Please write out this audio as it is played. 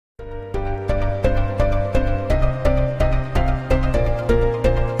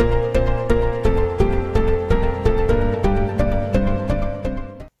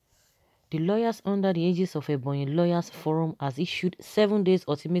lawyers under the aegis of Ebonyi Lawyers Forum has issued 7 days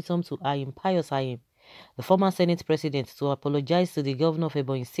ultimatum to M0N1UM, the former Senate President, to apologize to the governor of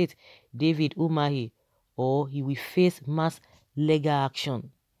Ebonyi State, David Umahi, or he will face mass legal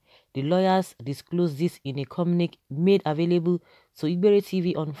action. The lawyers disclosed this in a communique made available to Igbere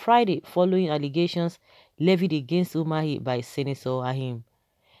TV on Friday following allegations levied against Umahi by Senator Ahim.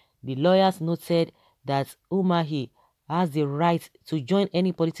 The lawyers noted that Umahi has the right to join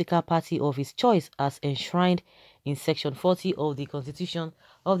any political party of his choice as enshrined in Section 40 of the Constitution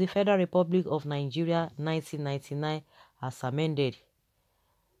of the Federal Republic of Nigeria 1999 as amended,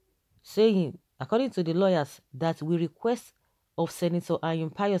 saying, according to the lawyers, that we request of Senator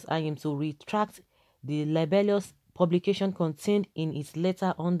M0N1UM to retract the libelous publication contained in its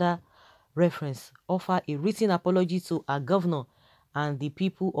letter under reference, offer a written apology to our governor and the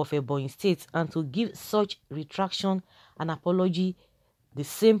people of Ebonyi State, and to give such retraction and apology the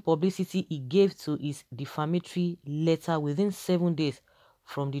same publicity he gave to his defamatory letter within 7 days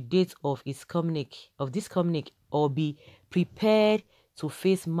from the date of this communique, or be prepared to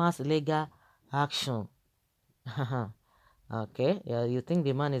face mass legal action. Okay, yeah, you think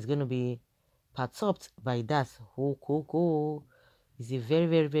the man is going to be perturbed by that? It's a very,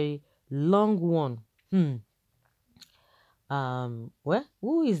 very, very long one. Well,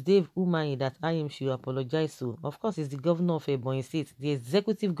 who is Dave Umahi that I am should apologize to? Of course, it's the governor of Ebonyi State, the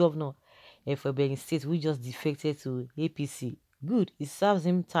executive governor of Ebonyi State, who just defected to APC. Good, it serves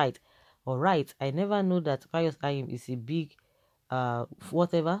him tight. All right, I never know that Pius Ayim is a big,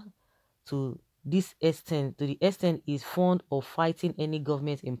 whatever, to this extent, to the extent he's fond of fighting any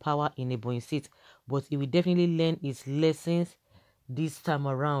government in power in Ebonyi State, but he will definitely learn his lessons this time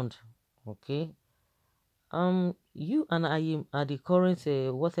around. Okay. You and I are the current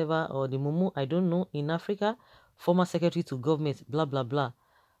whatever, or the Mumu, I don't know, in Africa, former secretary to government, blah blah blah.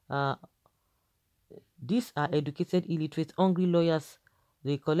 These are educated, illiterate, hungry lawyers.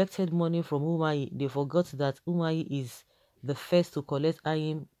 They collected money from Umahi. They forgot that Umahi is the first to collect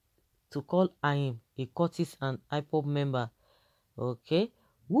Ayim, to call Ayim a Curtis and IPOB member. Okay,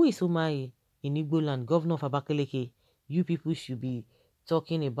 who is Umahi in Igbo land? Governor of Abakaliki. You people should be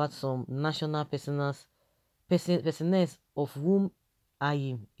talking about some national personas, of whom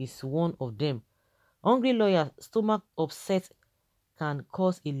Ayim is one of them. Hungry lawyers, stomach upset can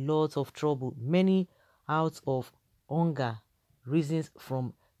cause a lot of trouble, many out of hunger, reasons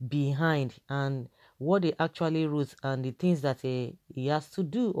from behind, and what they actually wrote and the things that he has to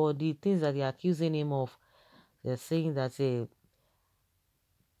do, or the things that they're accusing him of. They're saying that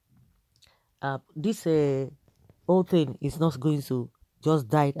this whole thing is not going to just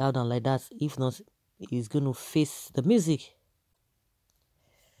die out and like that. If not, he's going to face the music.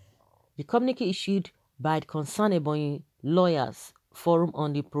 The communique issued by the concerned Ebonyi Lawyers Forum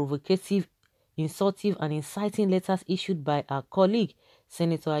on the provocative, insultive and inciting letters issued by our colleague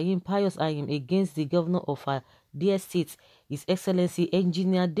Senator M0N1UM against the governor of our dear state, His Excellency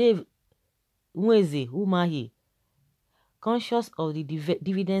Engineer Dave Umahi, conscious of the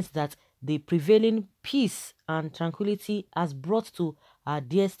dividends that the prevailing peace and tranquility has brought to our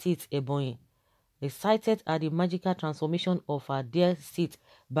dear state Ebonyi, excited at the magical transformation of our dear state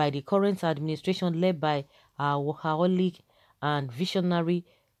by the current administration led by our workaholic and visionary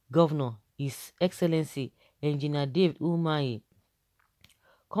governor, His Excellency Engineer David Umahi,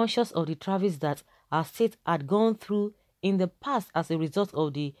 conscious of the travails that our state had gone through in the past as a result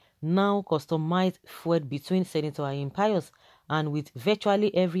of the now customized feud between Senator M0N1UM and with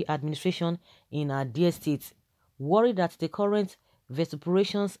virtually every administration in our dear state, worried that the current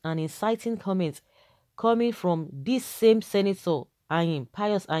vituperations and inciting comments coming from this same Senator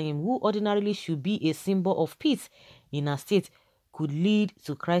M0N1UM, who ordinarily should be a symbol of peace in our state, could lead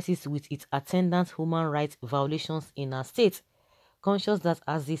to crisis with its attendant human rights violations in our state. Conscious that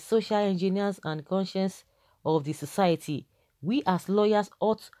as the social engineers and conscience of the society, we as lawyers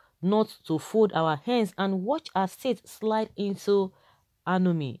ought not to fold our hands and watch our state slide into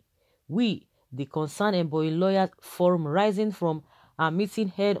anarchy. We, the concerned Ebonyi Lawyers Forum, rising from our meeting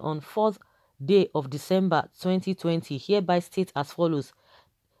held on 4th day of December 2020, hereby state as follows: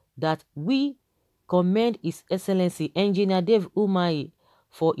 that we commend His Excellency Engineer Dave Umahi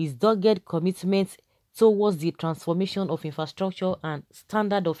for his dogged commitment towards the transformation of infrastructure and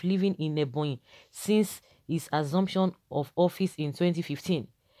standard of living in Ebonyi since his assumption of office in 2015.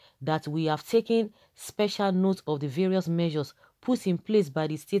 That we have taken special note of the various measures put in place by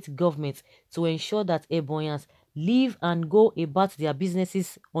the state government to ensure that Ebonyans live and go about their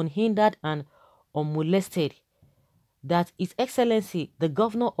businesses unhindered and unmolested. That His Excellency, the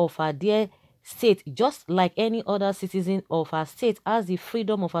Governor of our dear state, just like any other citizen of our state, has the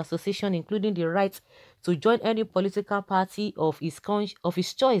freedom of association, including the right to join any political party of his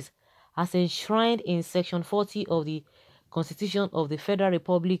choice, as enshrined in Section 40 of the Constitution of the Federal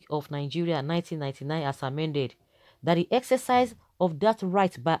Republic of Nigeria 1999 as amended, that the exercise of that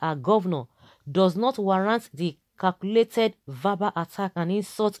right by our governor does not warrant the calculated verbal attack and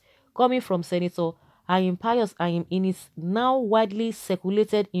insult coming from Senator Pius Ayim in his now widely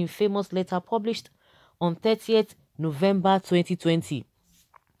circulated infamous letter published on 30th November 2020.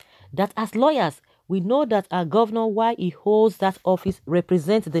 That as lawyers, we know that our governor, while he holds that office,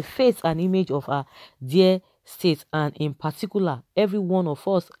 represents the face and image of our dear state, and in particular, every one of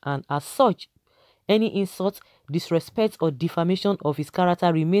us, and as such, any insult, disrespect, or defamation of his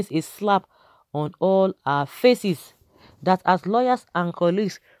character remains a slap on all our faces. That as lawyers and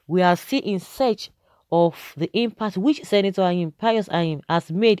colleagues, we are still in search of the impact which Senator Pius Ayim has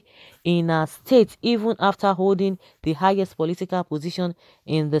made in our state, even after holding the highest political position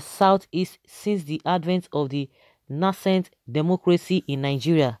in the southeast since the advent of the nascent democracy in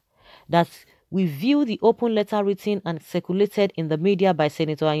Nigeria. That we view the open letter written and circulated in the media by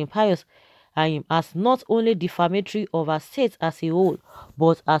Senator Pius Ayim as not only defamatory of our state as a whole,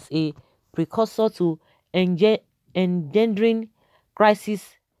 but as a precursor to engendering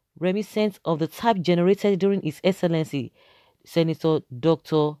crisis reminiscent of the type generated during His Excellency Senator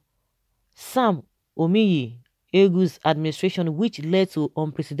Dr. Sam Omiyi Egu's administration, which led to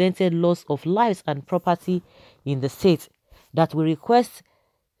unprecedented loss of lives and property in the state. That we request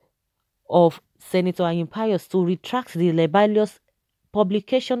of Senator Pius to retract the libelous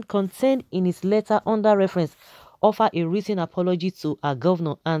publication contained in his letter under reference, offer a written apology to our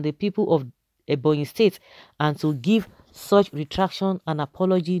governor and the people of Ebonyi State, and to give such retraction and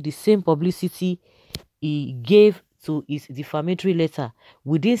apology the same publicity he gave to his defamatory letter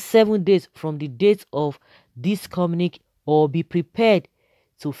within 7 days from the date of this communique, or be prepared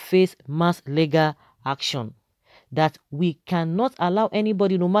to face mass legal action. That we cannot allow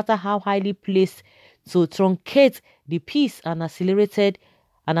anybody, no matter how highly placed, to truncate the peace and accelerated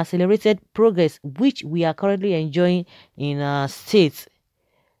progress which we are currently enjoying in our state.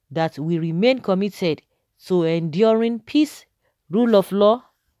 That we remain committed to enduring peace, rule of law,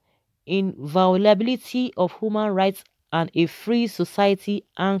 inviolability of human rights, and a free society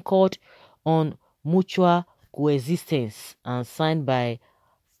anchored on mutual coexistence. And signed by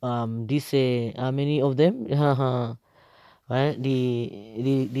how many of them? Right?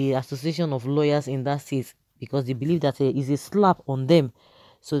 The association of lawyers in that state, because they believe that is a slap on them.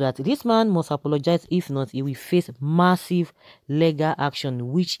 So that this man must apologize. If not, he will face massive legal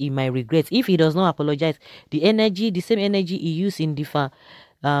action, which he might regret. If he does not apologize, the same energy he used in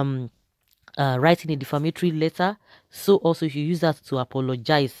writing a defamatory letter, so also if you use that to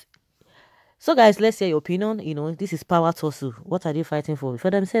apologize. So guys, let's hear your opinion. This is power tussle. What are they fighting for?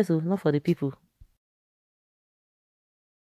 For themselves, not for the people.